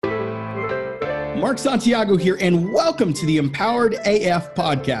Mark Santiago here, and welcome to the Empowered AF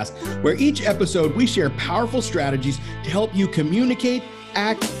podcast, where each episode we share powerful strategies to help you communicate,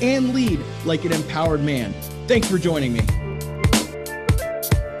 act, and lead like an empowered man. Thanks for joining me.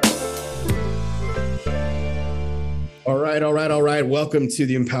 All right. Welcome to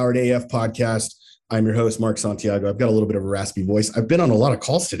the Empowered AF podcast. I'm your host, Mark Santiago. I've got a little bit of a raspy voice. I've been on a lot of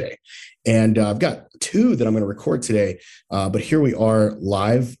calls today, and I've got two that I'm going to record today. But here we are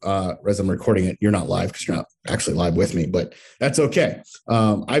live as I'm recording it. You're not live because you're not actually live with me, but that's okay.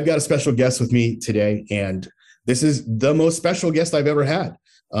 I've got a special guest with me today, and this is the most special guest I've ever had.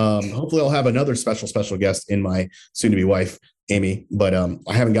 Hopefully I'll have another special guest in my soon-to-be wife, Amy, but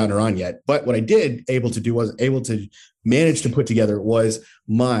I haven't gotten her on yet. But what I was able to manage to put together was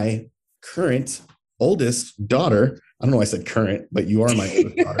my current oldest daughter. I don't know why I said current, but you are my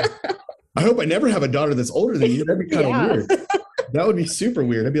oldest daughter. I hope I never have a daughter that's older than you. That'd be kind of weird. That would be super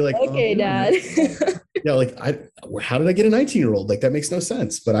weird. I'd be like, okay, Dad. How did I get a 19-year-old? Like, that makes no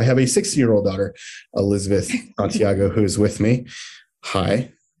sense. But I have a 16-year-old daughter, Elizabeth Santiago, who is with me.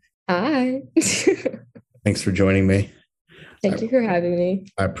 Hi. Hi. Thanks for joining me. Thank you for having me.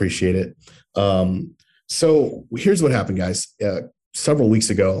 I appreciate it. So here's what happened, guys. Several weeks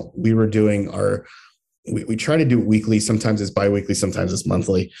ago, we were doing we try to do it weekly. Sometimes it's biweekly, sometimes it's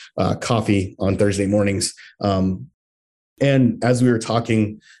monthly, coffee on Thursday mornings. And as we were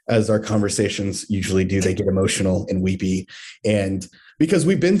talking, as our conversations usually do, they get emotional and weepy. And because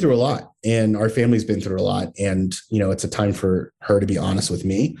we've been through a lot and our family's been through a lot, and, it's a time for her to be honest with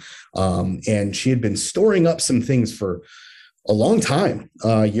me. And she had been storing up some things for a long time,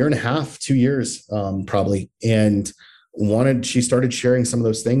 a year and a half, 2 years, probably. And she started sharing some of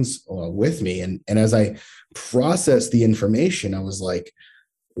those things with me. And as I processed the information, I was like,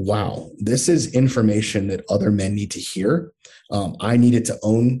 wow, this is information that other men need to hear. I needed to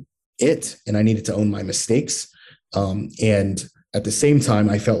own it, and I needed to own my mistakes. And at the same time,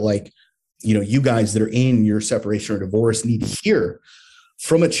 I felt like, you guys that are in your separation or divorce need to hear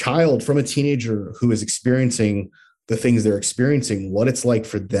from a child, from a teenager who is experiencing the things they're experiencing, what it's like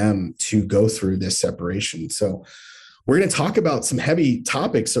for them to go through this separation. So we're going to talk about some heavy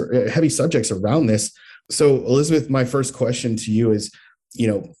topics or heavy subjects around this. So Elizabeth, my first question to you is,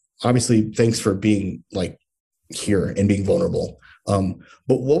 obviously thanks for being here and being vulnerable.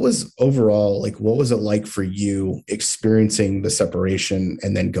 But what was it like for you experiencing the separation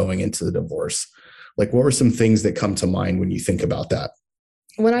and then going into the divorce? What were some things that come to mind when you think about that?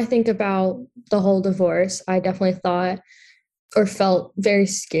 When I think about the whole divorce, I definitely thought or felt very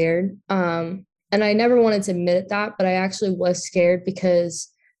scared. And I never wanted to admit that, but I actually was scared because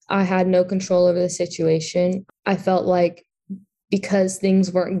I had no control over the situation. I felt like because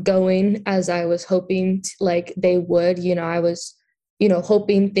things weren't going as I was hoping they would, I was,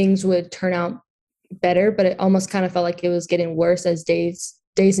 hoping things would turn out better, but it almost kind of felt like it was getting worse as days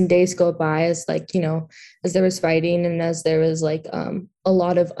and days go by, as as there was fighting and as there was a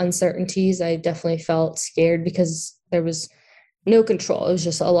lot of uncertainties. I definitely felt scared because there was no control. It was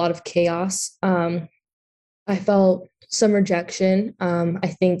just a lot of chaos. I felt some rejection.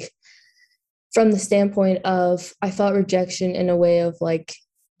 I think from the standpoint of, I felt rejection in a way of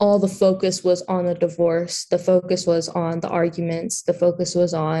all the focus was on the divorce. The focus was on the arguments. The focus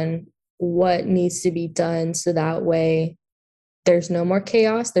was on what needs to be done so that way there's no more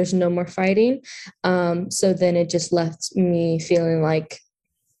chaos. There's no more fighting. So then it just left me feeling like,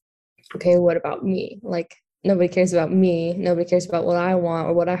 okay, what about me? Nobody cares about me. Nobody cares about what I want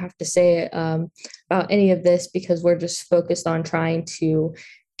or what I have to say about any of this, because we're just focused on trying to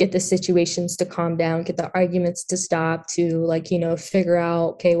get the situations to calm down, get the arguments to stop, to figure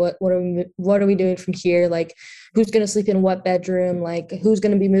out, okay, what are we doing from here? Who's going to sleep in what bedroom? Who's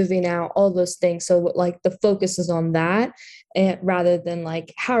going to be moving out? All those things. So the focus is on that, and rather than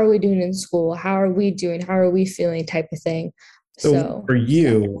how are we doing in school? How are we doing? How are we feeling? Type of thing. So for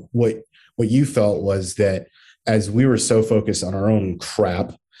you, what you felt was that as we were so focused on our own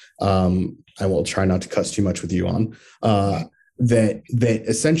crap, I will try not to cuss too much with you on, that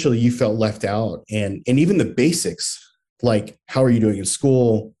essentially you felt left out, and even the basics, how are you doing in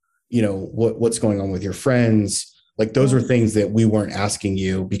school? What's going on with your friends? Those are things that we weren't asking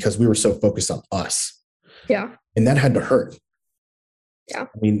you because we were so focused on us. Yeah. And that had to hurt. Yeah.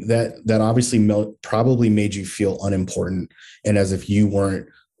 I mean, that obviously probably made you feel unimportant, and as if you weren't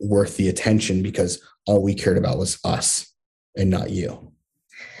worth the attention because all we cared about was us and not you.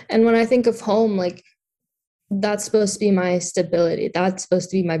 And when I think of home, that's supposed to be my stability. That's supposed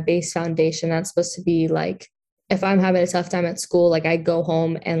to be my base foundation. That's supposed to be if I'm having a tough time at school, I go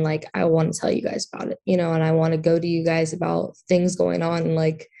home and I want to tell you guys about it, and I want to go to you guys about things going on,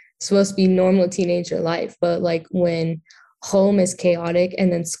 supposed to be normal teenager life. But like when home is chaotic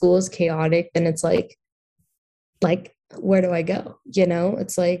and then school is chaotic, then it's like where do I go? You know,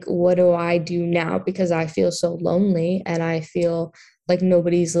 it's like, what do I do now? Because I feel so lonely and I feel like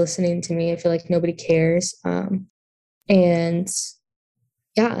nobody's listening to me. I feel like nobody cares. And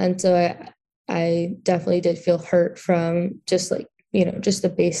yeah, and so I definitely did feel hurt from just like, you know, just the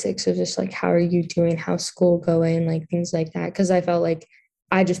basics of just like, how are you doing? How's school going? Like things like that. Cause I felt like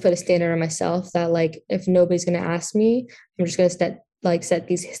I just put a standard on myself that like, if nobody's going to ask me, I'm just going to set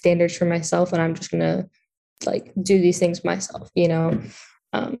these standards for myself and I'm just going to like do these things myself, you know,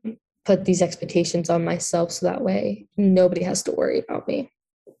 um, put these expectations on myself so that way nobody has to worry about me.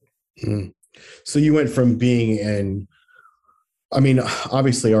 Mm. So you went from being in, I mean,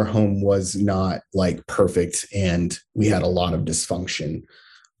 obviously our home was not like perfect and we had a lot of dysfunction,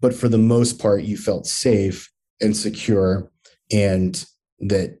 but for the most part, you felt safe and secure and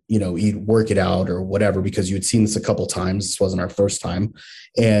that, you know, you'd work it out or whatever, because you had seen this a couple times. This wasn't our first time.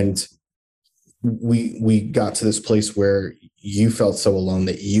 And we got to this place where you felt so alone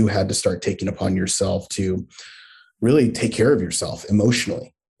that you had to start taking upon yourself to really take care of yourself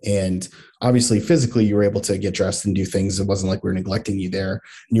emotionally. And obviously, physically, you were able to get dressed and do things. It wasn't like we were neglecting you there.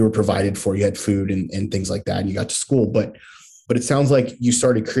 And you were provided for. You had food and things like that. And you got to school. But it sounds like you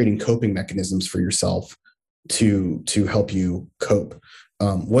started creating coping mechanisms for yourself to help you cope.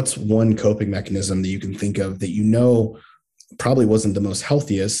 What's one coping mechanism that you can think of that you know probably wasn't the most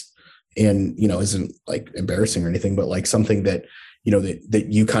healthiest, and you know isn't like embarrassing or anything, but like something that you know that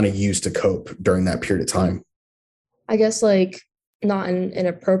you kind of used to cope during that period of time? I guess like not in an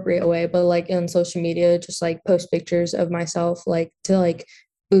appropriate way, but like on social media, just like post pictures of myself, like to like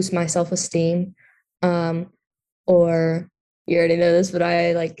boost my self esteem. Um, or you already know this, but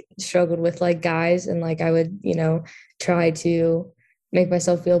I like struggled with like guys and like I would, you know, try to make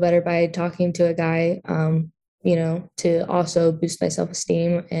myself feel better by talking to a guy, you know, to also boost my self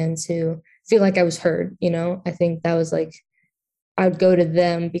esteem and to feel like I was heard, you know. I think that was like I would go to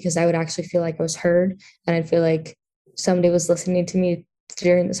them because I would actually feel like I was heard and I'd feel like somebody was listening to me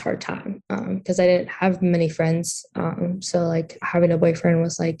during this hard time because I didn't have many friends. So like having a boyfriend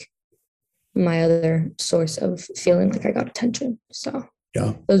was like my other source of feeling like I got attention. So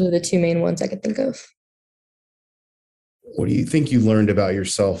Yeah. those are the two main ones I could think of. What do you think you learned about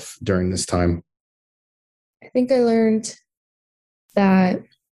yourself during this time? I think I learned that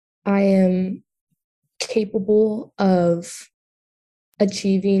I am capable of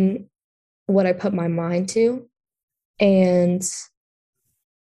achieving what I put my mind to. And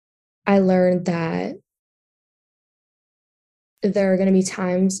I learned that there are going to be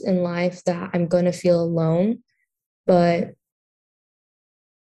times in life that I'm going to feel alone, but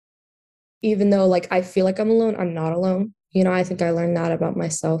even though like I feel like I'm alone, I'm not alone. You know, I think I learned that about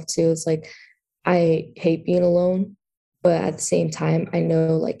myself too. It's like I hate being alone, but at the same time, I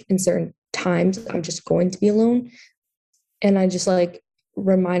know like in certain times I'm just going to be alone, and I just like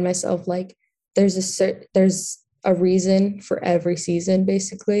remind myself like there's a reason for every season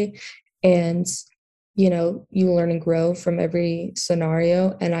basically, and you know you learn and grow from every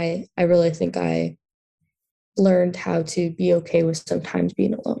scenario, and I really think I learned how to be okay with sometimes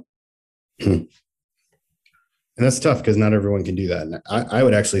being alone. And that's tough because not everyone can do that. And I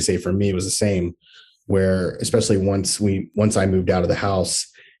would actually say for me, it was the same, where especially once I moved out of the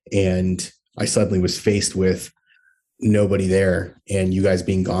house and I suddenly was faced with nobody there and you guys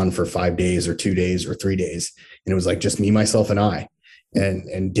being gone for 5 days or 2 days or 3 days. And it was like just me, myself, and I,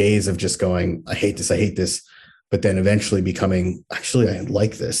 and days of just going, I hate this, I hate this. But then eventually becoming, actually, I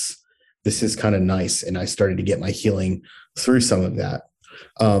like this. This is kind of nice. And I started to get my healing through some of that.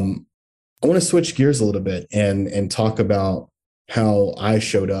 Um, I want to switch gears a little bit and talk about how I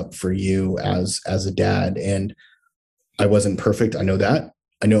showed up for you as a dad. And I wasn't perfect. I know that.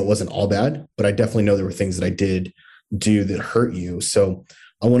 I know it wasn't all bad, but I definitely know there were things that I did do that hurt you. So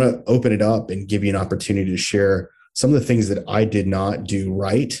I want to open it up and give you an opportunity to share some of the things that I did not do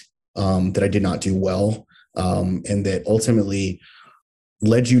right, that I did not do well, and that ultimately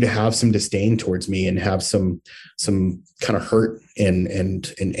led you to have some disdain towards me and have some kind of hurt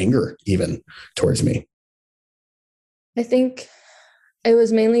and anger even towards me. I think it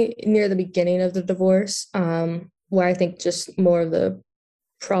was mainly near the beginning of the divorce, where I think just more of the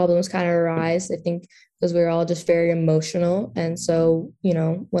problems kind of arise. I think because we were all just very emotional. And so, you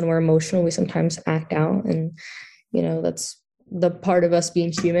know, when we're emotional, we sometimes act out. And, you know, that's the part of us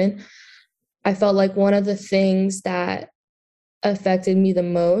being human. I felt like one of the things that affected me the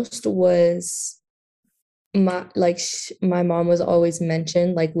most was my mom was always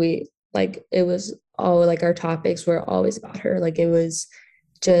mentioned. Like we, like it was all like our topics were always about her. Like it was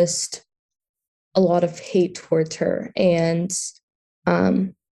just a lot of hate towards her. And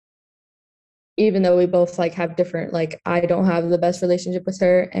um, even though we both like have different, like I don't have the best relationship with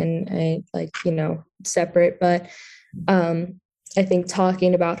her, and I like, separate, but um, I think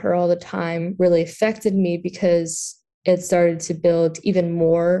talking about her all the time really affected me because it started to build even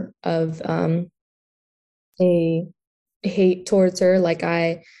more of a hate towards her.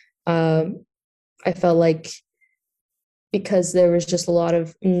 Um, I felt like because there was just a lot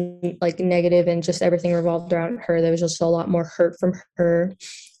of like negative and just everything revolved around her, there was just a lot more hurt from her.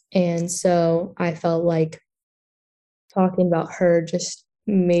 And so I felt like talking about her just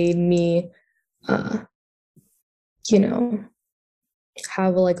made me, uh, you know,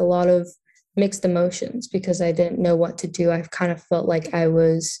 have like a lot of mixed emotions because I didn't know what to do. I kind of felt like I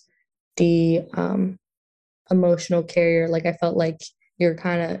was the emotional carrier. Like I felt like you're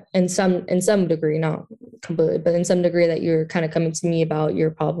kind of in some degree, not completely, but in some degree that you're kind of coming to me about your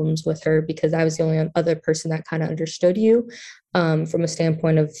problems with her because I was the only other person that kind of understood you from a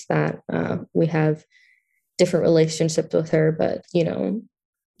standpoint of that we have different relationships with her, but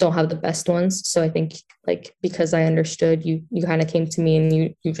don't have the best ones. So I think like because I understood you, you kind of came to me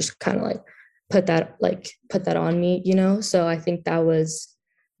and you just kind of like put that on me, So I think that was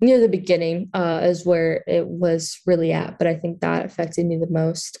near the beginning is where it was really at. But I think that affected me the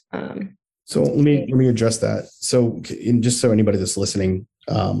most. So let me address that. So just so anybody that's listening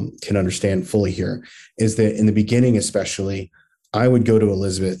can understand fully here, is that in the beginning, especially, I would go to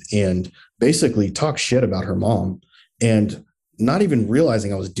Elizabeth and basically talk shit about her mom, and not even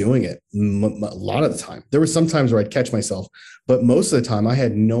realizing I was doing it a lot of the time. There were some times where I'd catch myself, but most of the time I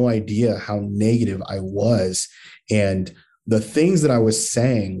had no idea how negative I was. And the things that I was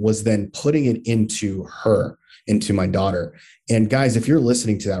saying was then putting it into her, into my daughter. And guys, if you're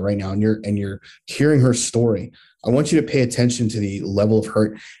listening to that right now and you're hearing her story, I want you to pay attention to the level of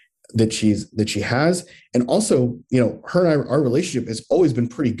hurt that she has. And also, her and our relationship has always been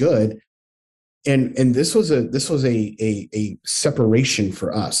pretty good. And this was a separation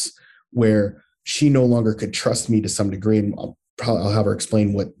for us where she no longer could trust me to some degree. And I'll have her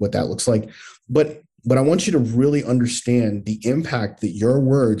explain what that looks like. But I want you to really understand the impact that your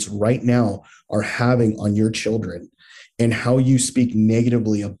words right now are having on your children and how you speak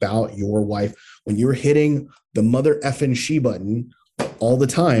negatively about your wife. When you're hitting the mother effing she button all the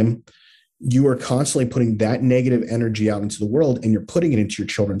time, you are constantly putting that negative energy out into the world and you're putting it into your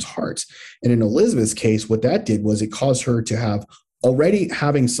children's hearts. And in Elizabeth's case, what that did was it caused her to have already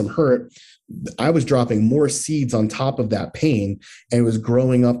having some hurt. I was dropping more seeds on top of that pain, and it was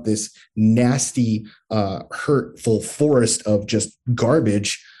growing up this nasty, hurtful forest of just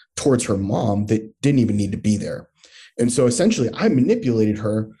garbage towards her mom that didn't even need to be there. And so essentially I manipulated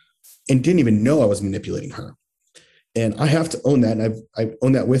her and didn't even know I was manipulating her. And I have to own that. And I've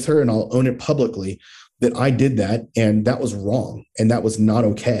owned that with her, and I'll own it publicly that I did that. And that was wrong. And that was not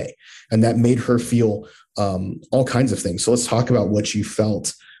okay. And that made her feel all kinds of things. So let's talk about what you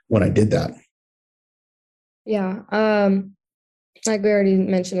felt when I did that. Yeah. Like we already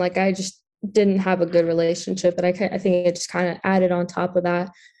mentioned, like I just didn't have a good relationship, but I think it just kind of added on top of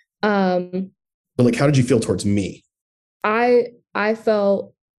that. But like, how did you feel towards me? I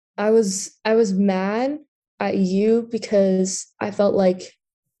felt I was mad at you because I felt like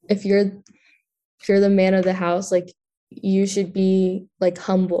if you're the man of the house, like you should be like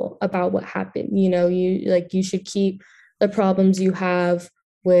humble about what happened. You should keep the problems you have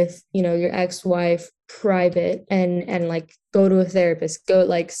with, your ex-wife private and like go to a therapist, go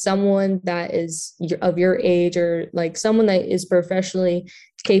like someone that is of your age or like someone that is professionally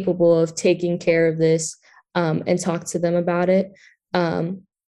capable of taking care of this and talk to them about it.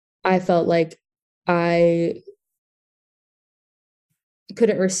 I felt like I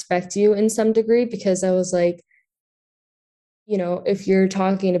couldn't respect you in some degree because I was like, if you're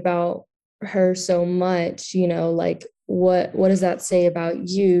talking about her so much, like what does that say about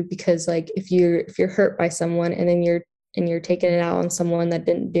you? Because like if you're hurt by someone and then you're taking it out on someone that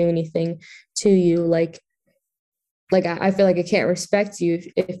didn't do anything to you, like I feel like I can't respect you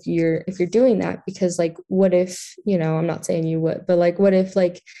if you're doing that because like what if I'm not saying you would, but like what if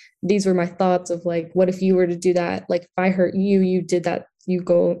like these were my thoughts of like what if you were to do that, like if I hurt you, you did that, you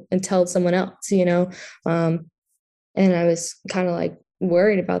go and tell someone else, and I was kind of like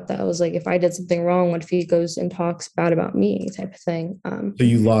worried about that. I was like, if I did something wrong, what if he goes and talks bad about me, type of thing. So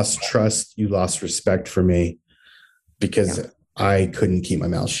you lost trust, you lost respect for me because Yeah. I couldn't keep my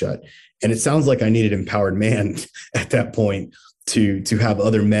mouth shut. And it sounds like I needed empowered man at that point to have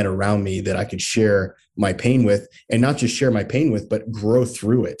other men around me that I could share my pain with, and not just share my pain with, but grow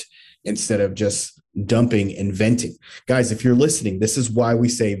through it instead of just dumping and venting. Guys, if you're listening, this is why we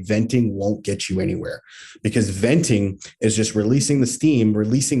say venting won't get you anywhere, because venting is just releasing the steam,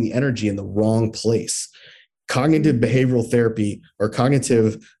 releasing the energy in the wrong place. Cognitive behavioral therapy or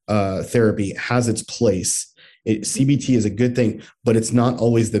cognitive therapy has its place. CBT is a good thing, but it's not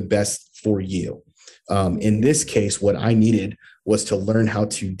always the best for you. In this case, what I needed was to learn how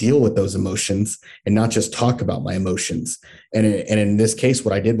to deal with those emotions and not just talk about my emotions. And in this case,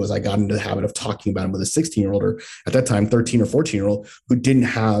 what I did was I got into the habit of talking about them with a 16-year-old, or at that time, 13 or 14-year-old, who didn't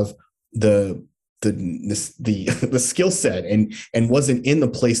have the skill set and wasn't in the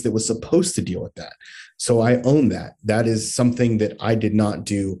place that was supposed to deal with that. So I own that. That is something that I did not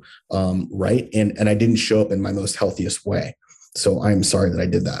do right. And I didn't show up in my most healthiest way. So I'm sorry that I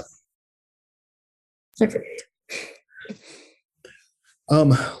did that.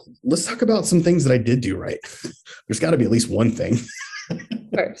 Let's talk about some things that I did do right. There's got to be at least one thing.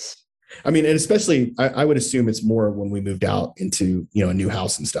 First. I mean, and especially I would assume it's more when we moved out into, a new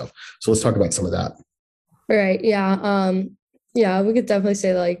house and stuff. So let's talk about some of that. Right. Yeah. Yeah, we could definitely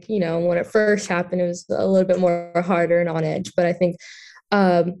say when it first happened, it was a little bit more harder and on edge. But I think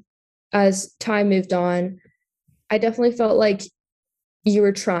as time moved on, I definitely felt like you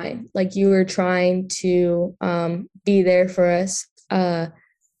were trying to be there for us, in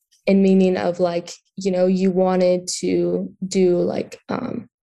meaning of you wanted to do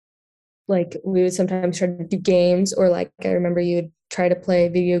we would sometimes try to do games, or I remember you would try to play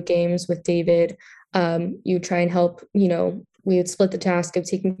video games with David. You would try and help, we would split the task of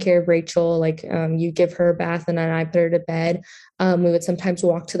taking care of Rachel. You give her a bath and then I put her to bed. We would sometimes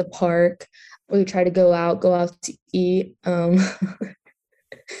walk to the park. We would try to go out to eat. Our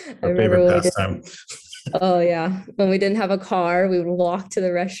favorite pastime. Oh yeah. When we didn't have a car, we would walk to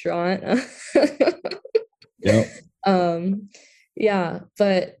the restaurant. Yep. Yeah,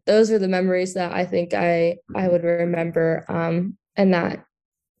 but those were the memories that I think I would remember. And that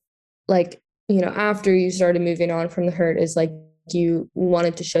after you started moving on from the hurt is you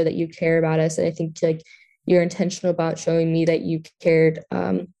wanted to show that you care about us. And I think you're intentional about showing me that you cared,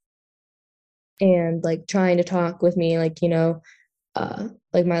 and trying to talk with me,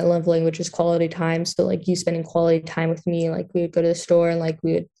 my love language is quality time. So you spending quality time with me, we would go to the store and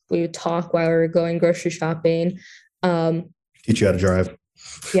we would talk while we were going grocery shopping. Teach you how to drive.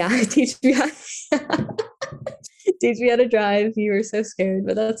 Yeah, teach me how to drive. You were so scared,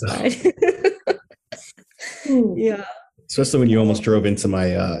 but that's fine. Yeah. Especially when you almost drove into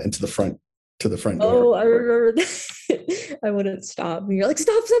the front door. Oh, I remember that. I wouldn't stop. You're like,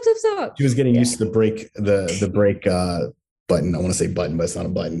 stop. She was getting used to the brake, the brake button. I want to say button, but it's not a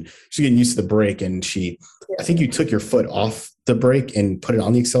button. She's getting used to the brake, and I think you took your foot off the brake and put it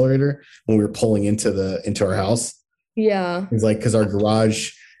on the accelerator when we were pulling into our house. Yeah. It's because our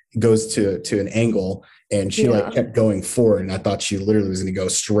garage goes to an angle, and she kept going forward, and I thought she literally was going to go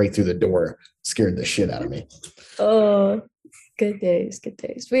straight through the door. Scared the shit out of me. Oh, good days. But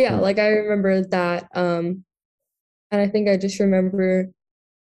yeah, I remember that. And I think I just remember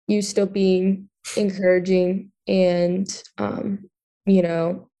you still being encouraging, and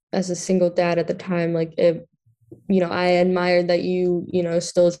as a single dad at the time, I admired that you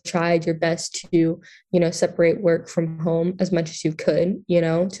still tried your best to separate work from home as much as you could,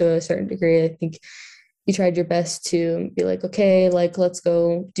 to a certain degree. I think you tried your best to be okay, let's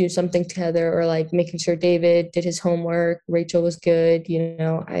go do something together, or making sure David did his homework, Rachel was good.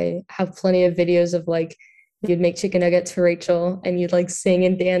 I have plenty of videos of you'd make chicken nuggets for Rachel, and you'd sing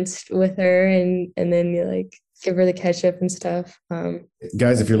and dance with her, and then you give her the ketchup and stuff.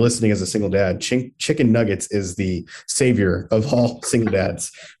 Guys, if you're listening as a single dad, chicken nuggets is the savior of all single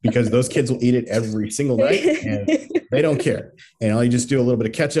dads, because those kids will eat it every single night and they don't care. And all you just do a little bit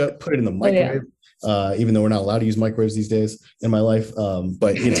of ketchup, put it in the microwave. Even though we're not allowed to use microwaves these days in my life.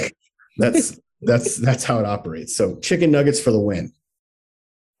 But that's how it operates. So chicken nuggets for the win.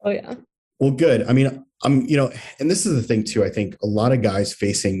 Oh yeah. Well, good. I mean, and this is the thing too. I think a lot of guys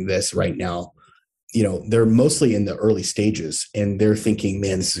facing this right now, they're mostly in the early stages, and they're thinking,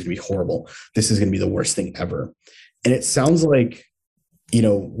 man, this is going to be horrible. This is going to be the worst thing ever. And it sounds like,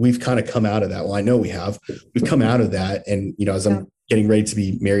 we've kind of come out of that. Well, I know we have. We've come out of that. And, as I'm getting ready to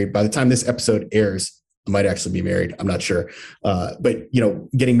be married, by the time this episode airs, I might actually be married. I'm not sure. But,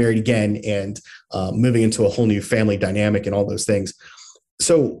 getting married again and moving into a whole new family dynamic and all those things.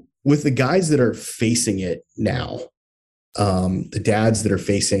 So with the guys that are facing it now, the dads that are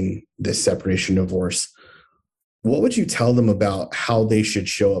facing this separation divorce, what would you tell them about how they should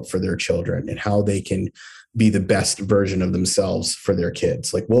show up for their children and how they can be the best version of themselves for their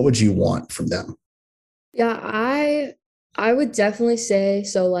kids? What would you want from them? Yeah, I I would definitely say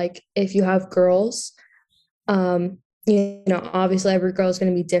so, like if you have girls, obviously every girl is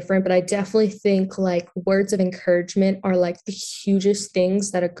going to be different, but I definitely think like words of encouragement are like the hugest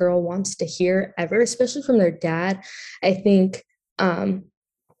things that a girl wants to hear ever, especially from their dad. I think um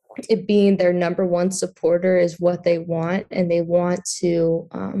it being their number one supporter is what they want, and they want to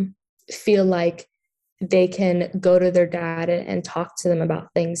feel like they can go to their dad and talk to them about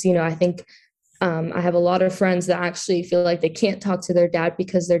things. I think I have a lot of friends that actually feel like they can't talk to their dad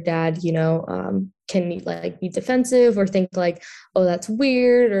because their dad, can like be defensive or think like, oh, that's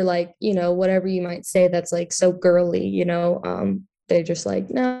weird, or like, whatever you might say that's like so girly, they're just like,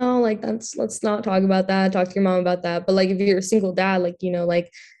 no, like let's not talk about that. Talk to your mom about that. But like if you're a single dad, like,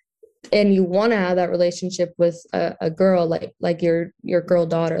 like, and you want to have that relationship with a girl, like your girl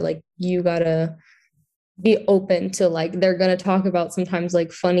daughter, like you gotta be open to like they're gonna talk about sometimes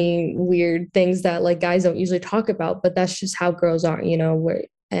like funny weird things that like guys don't usually talk about, but that's just how girls are, where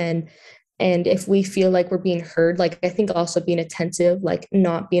and if we feel like we're being heard, like I think also being attentive, like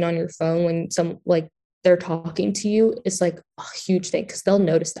not being on your phone when some like they're talking to you is like a huge thing because they'll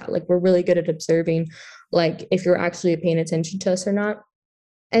notice that. Like we're really good at observing like if you're actually paying attention to us or not.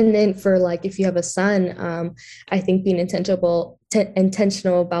 And then for like if you have a son, I think being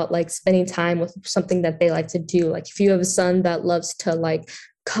intentional about like spending time with something that they like to do. Like if you have a son that loves to like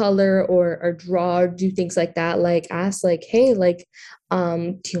color or draw or do things like that, like ask like, hey, like,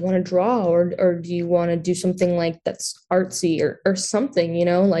 do you want to draw or do you want to do something like that's artsy or something,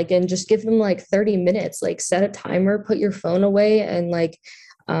 like, and just give them like 30 minutes, like set a timer, put your phone away, and like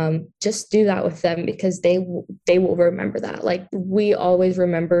just do that with them because they will remember that. Like we always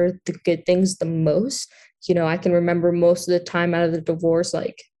remember the good things the most. I can remember most of the time out of the divorce,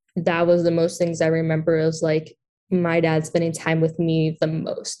 like that was the most things I remember. It was like my dad spending time with me the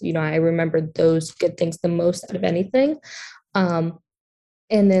most. I remember those good things the most out of anything. Um,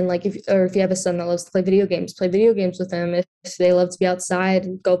 and then like if you have a son that loves to play video games with them. If they love to be outside,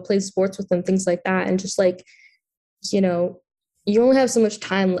 go play sports with them, things like that. And just like, you know, you only have so much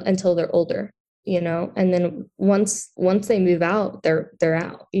time until they're older, and then once they move out, they're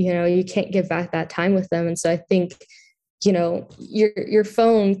out. You can't give back that time with them. And so I think, your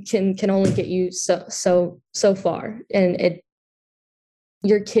phone can only get you so far. And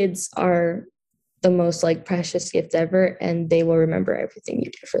your kids are the most like precious gift ever, and they will remember everything you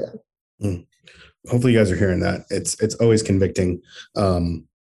did for them. Mm. Hopefully you guys are hearing that. It's always convicting.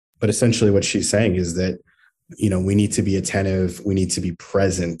 But essentially what she's saying is that, we need to be attentive. We need to be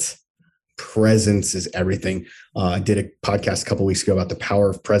present. Presence is everything. I did a podcast a couple of weeks ago about the power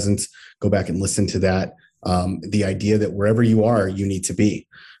of presence. Go back and listen to that. The idea that wherever you are, you need to be.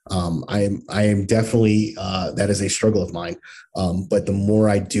 I am definitely, that is a struggle of mine. But the more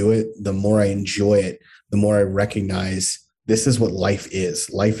I do it, the more I enjoy it, the more I recognize this is what life is.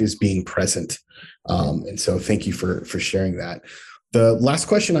 Life is being present. And so thank you for sharing that. The last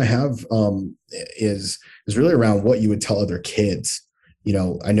question I have is really around what you would tell other kids.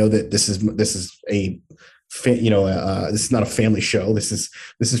 I know that this is a this is not a family show. This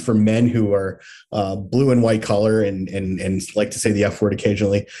is for men who are blue and white collar and like to say the F word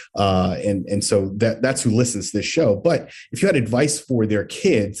occasionally. And so that's who listens to this show. But if you had advice for their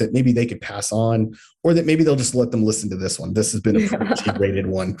kids that maybe they could pass on, or that maybe they'll just let them listen to this one. This has been a PG rated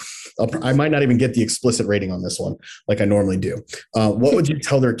one. I might not even get the explicit rating on this one like I normally do. What would you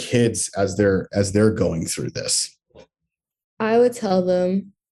tell their kids as they're going through this? I would tell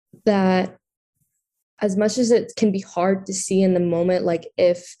them that as much as it can be hard to see in the moment, like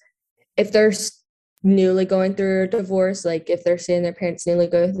if they're newly going through a divorce, like if they're seeing their parents newly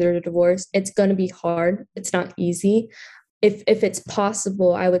go through a divorce, it's going to be hard. It's not easy. If it's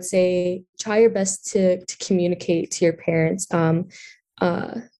possible, I would say try your best to communicate to your parents. Or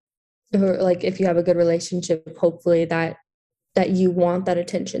like if you have a good relationship, hopefully that you want that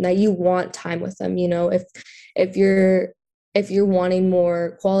attention, that you want time with them. If you're if you're wanting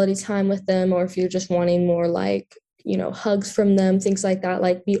more quality time with them, or if you're just wanting more like, hugs from them, things like that,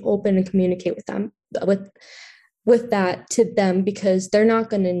 like be open and communicate with them with that to them, because they're not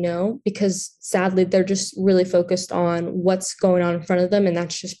going to know, because sadly they're just really focused on what's going on in front of them, and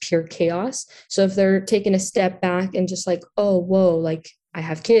that's just pure chaos. So if they're taking a step back and just like, oh whoa, like I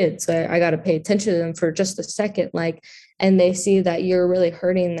have kids, so I got to pay attention to them for just a second, like, and they see that you're really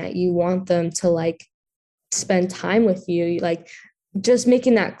hurting, that you want them to like spend time with you, like just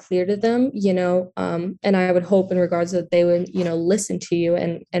making that clear to them, and I would hope in regards that they would, listen to you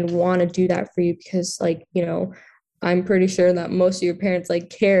and want to do that for you, because like, I'm pretty sure that most of your parents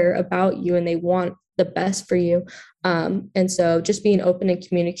like care about you and they want the best for you. And so just being open and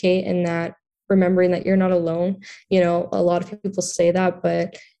communicate in that remembering that you're not alone. A lot of people say that,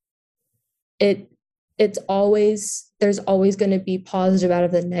 but there's always going to be positive out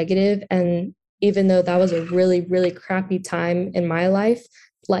of the negative. And even though that was a really, really crappy time in my life,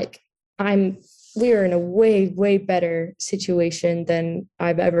 like we are in a way, way better situation than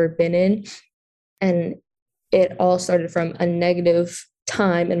I've ever been in. And it all started from a negative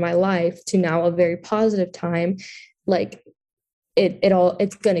time in my life to now a very positive time. Like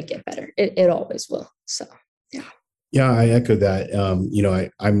it's going to get better. It always will. So, yeah. Yeah, I echo that.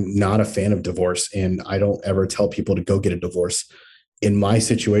 I'm not a fan of divorce, and I don't ever tell people to go get a divorce. In my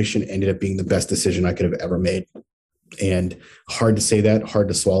situation, ended up being the best decision I could have ever made. And hard to say that, hard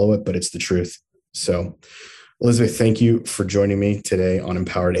to swallow it, but it's the truth. So, Elizabeth, thank you for joining me today on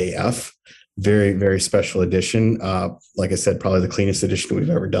Empowered AF. Very, very special edition. Like I said, probably the cleanest edition we've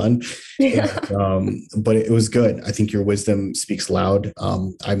ever done. Yeah. But it was good. I think your wisdom speaks loud.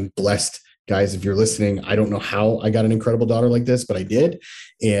 I'm blessed. Guys, if you're listening, I don't know how I got an incredible daughter like this, but I did.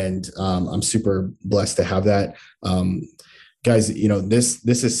 And I'm super blessed to have that. Guys,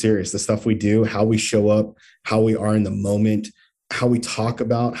 this is serious. The stuff we do, how we show up, how we are in the moment, how we talk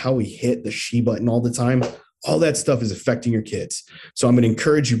about, how we hit the she button all the time, all that stuff is affecting your kids. So I'm going to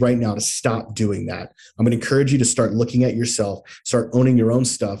encourage you right now to stop doing that. I'm going to encourage you to start looking at yourself, start owning your own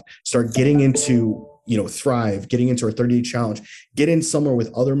stuff, start getting into Thrive, getting into our 30-day challenge, get in somewhere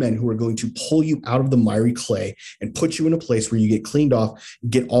with other men who are going to pull you out of the miry clay and put you in a place where you get cleaned off,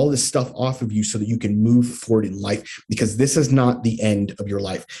 get all this stuff off of you so that you can move forward in life, because this is not the end of your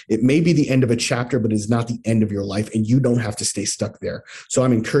life. It may be the end of a chapter, but it's not the end of your life, and you don't have to stay stuck there. So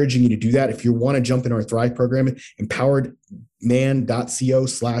I'm encouraging you to do that. If you want to jump in our Thrive program,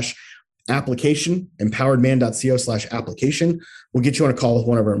 empoweredman.co/application, empoweredman.co/application. We'll get you on a call with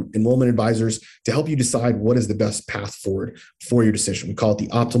one of our enrollment advisors to help you decide what is the best path forward for your decision. We call it the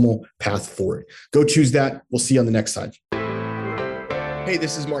optimal path forward. Go choose that. We'll see you on the next side. Hey,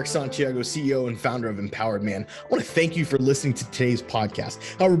 this is Mark Santiago, CEO and founder of Empowered Man. I want to thank you for listening to today's podcast.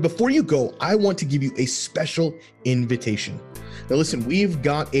 However, before you go, I want to give you a special invitation. Now listen, we've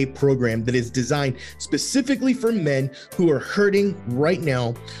got a program that is designed specifically for men who are hurting right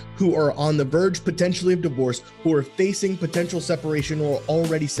now, who are on the verge potentially of divorce, who are facing potential separation or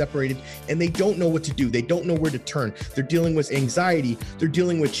already separated, and they don't know what to do. They don't know where to turn. They're dealing with anxiety. They're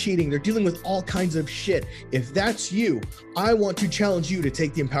dealing with cheating. They're dealing with all kinds of shit. If that's you, I want to challenge you to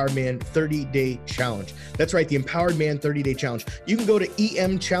take the Empowered Man 30-Day Challenge. That's right, the Empowered Man 30-Day Challenge. You can go to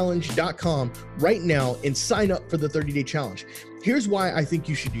emchallenge.com right now and sign up for the 30-Day Challenge. Here's why I think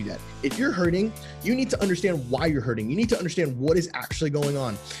you should do that. If you're hurting, you need to understand why you're hurting. You need to understand what is actually going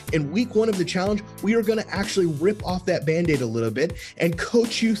on. In week 1 of the challenge, we are going to actually rip off that Band-Aid a little bit and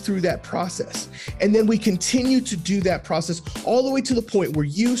coach you through that process. And then we continue to do that process all the way to the point where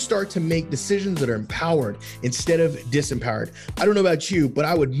you start to make decisions that are empowered instead of disempowered. I don't know about you, but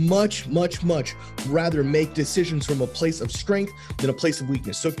I would much, much, much rather make decisions from a place of strength than a place of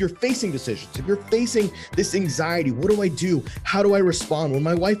weakness. So if you're facing decisions, if you're facing this anxiety, what do I do? How do I respond? When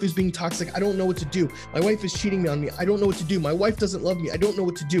my wife is being toxic, I don't know what to do. My wife is cheating on me. I don't know what to do. My wife doesn't love me. I don't know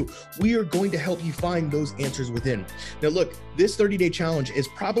what to do. We are going to help you find those answers within. Now, look, this 30-day challenge is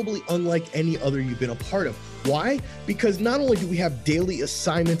probably unlike any other you've been a part of. Why? Because not only do we have daily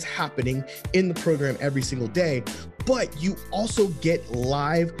assignments happening in the program every single day, but you also get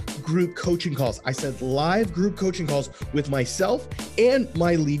live group coaching calls. I said live group coaching calls with myself and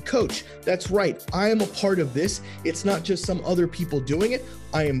my lead coach. That's right. I am a part of this. It's not just some other people doing it.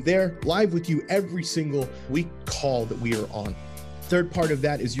 I am there live with you every single week call that we are on. Third part of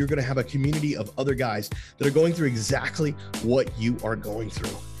that is you're going to have a community of other guys that are going through exactly what you are going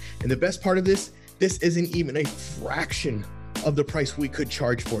through. And the best part of this isn't even a fraction of the price we could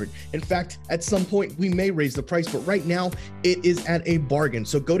charge for it. In fact, at some point we may raise the price, but right now it is at a bargain.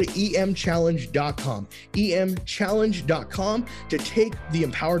 So go to emchallenge.com, emchallenge.com to take the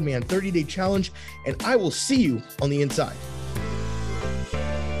Empowered Man 30-Day Challenge, and I will see you on the inside.